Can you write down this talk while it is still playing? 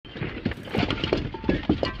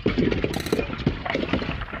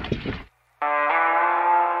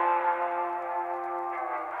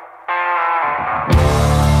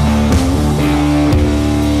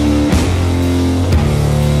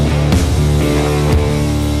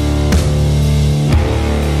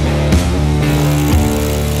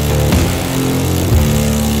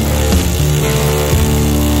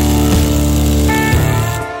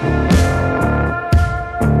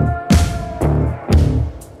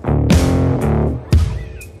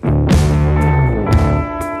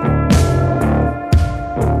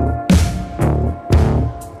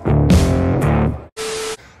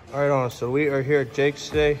So we are here at Jake's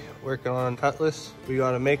today working on Cutlass. We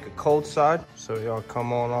got to make a Coldside. So y'all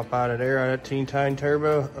come on up out of there, out of that teeny tiny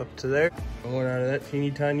turbo up to there. Going out of that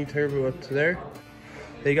teeny tiny turbo up to there.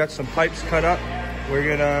 They got some pipes cut up.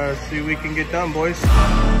 We're gonna see what we can get done, boys.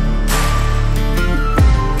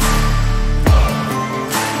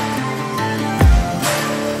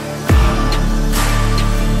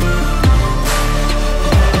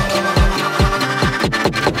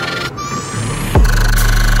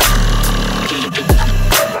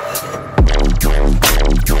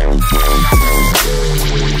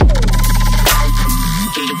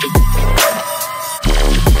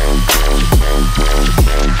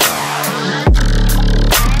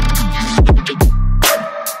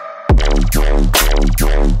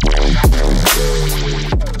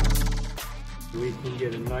 We can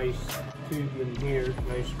get a nice tube in here,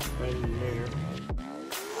 nice bend in there.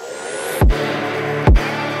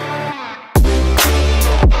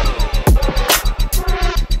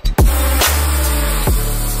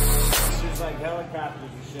 It's just like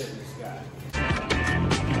helicopters and shit in the sky.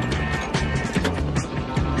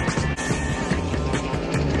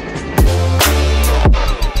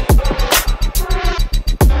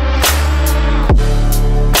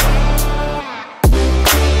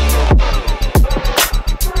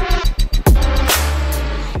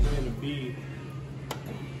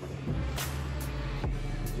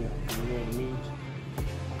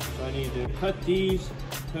 So I need to cut these,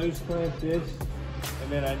 hose clamp this,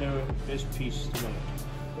 and then I know this piece to make.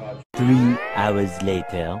 3 hours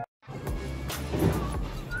later.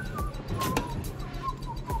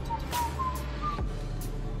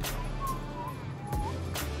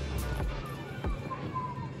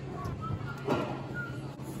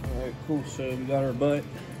 Alright, cool, so we got our butt.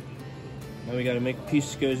 Now we gotta make a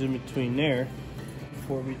piece that goes in between there.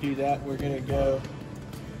 Before we do that, we're gonna go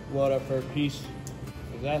weld up our piece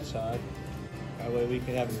of that side. That way we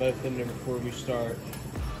can have them both in there before we start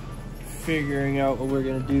figuring out what we're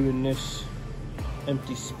gonna do in this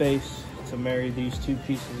empty space to marry these two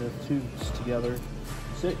pieces of tubes together.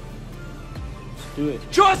 That's it. Let's do it.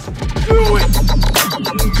 Just do it!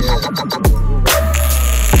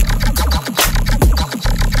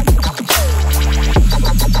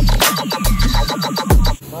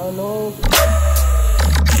 Final.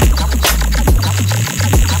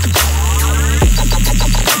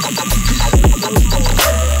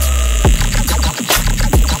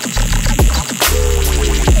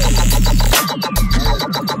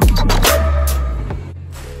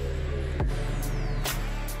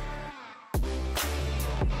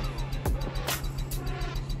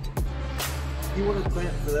 You want a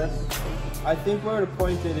clamp for this? I think we're to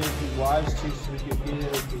point it into wise too so we can get in a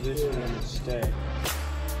position and it stay.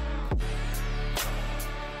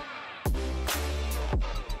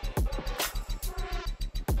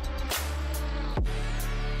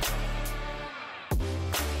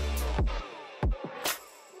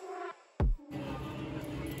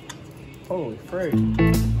 Holy freight.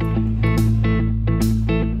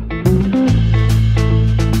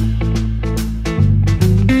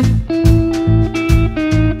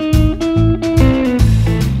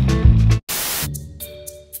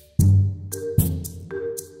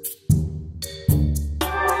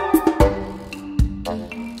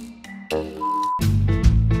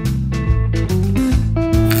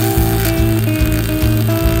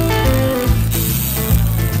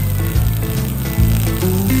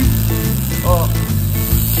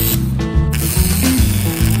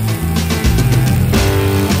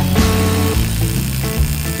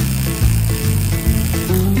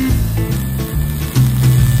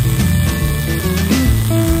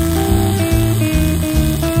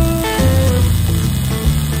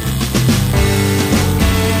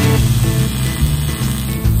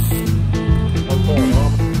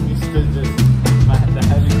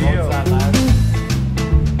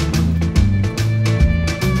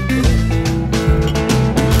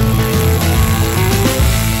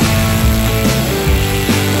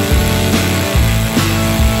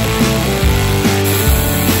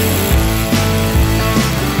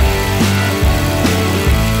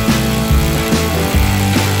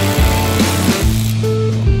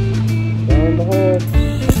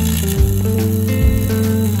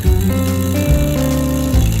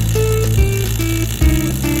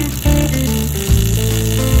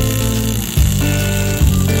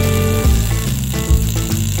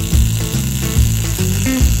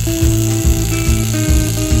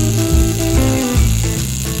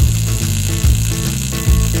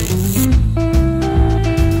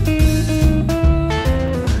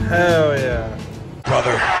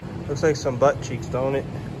 Looks like some butt cheeks, don't it?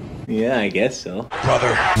 Yeah, I guess so.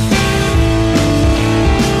 Brother.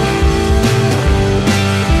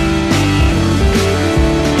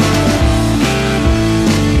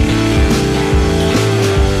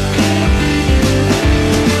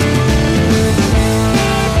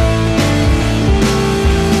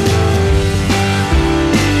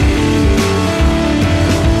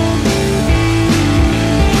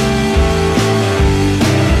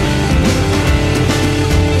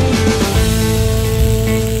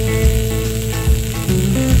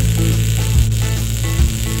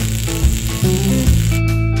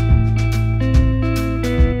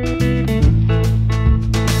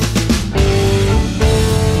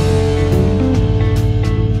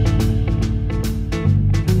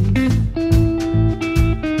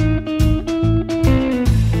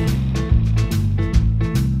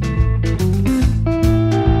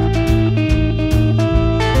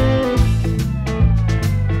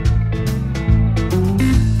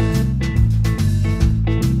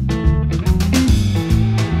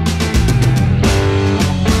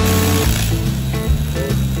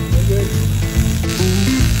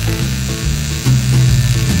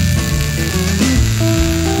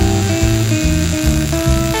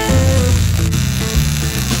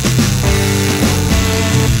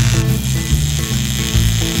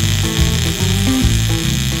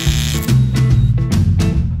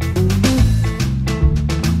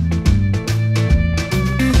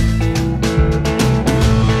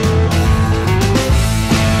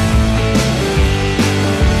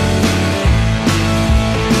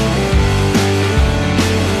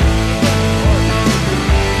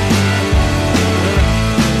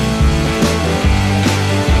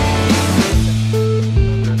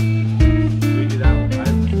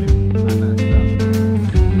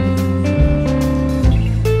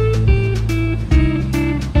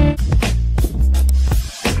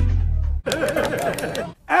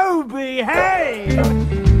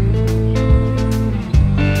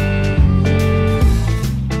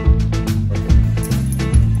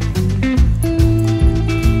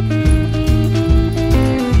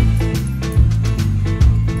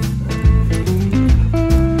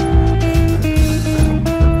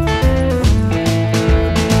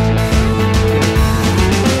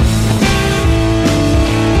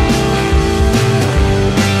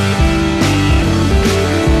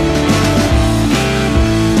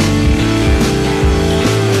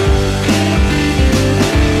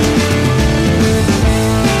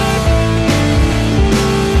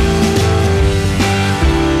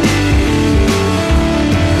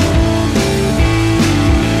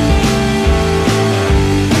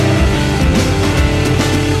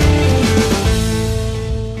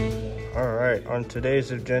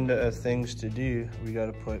 today's agenda of things to do, we got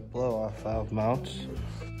to put blow-off valve mounts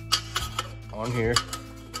on here.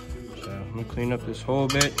 So I'm gonna clean up this whole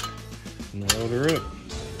bit and load her up.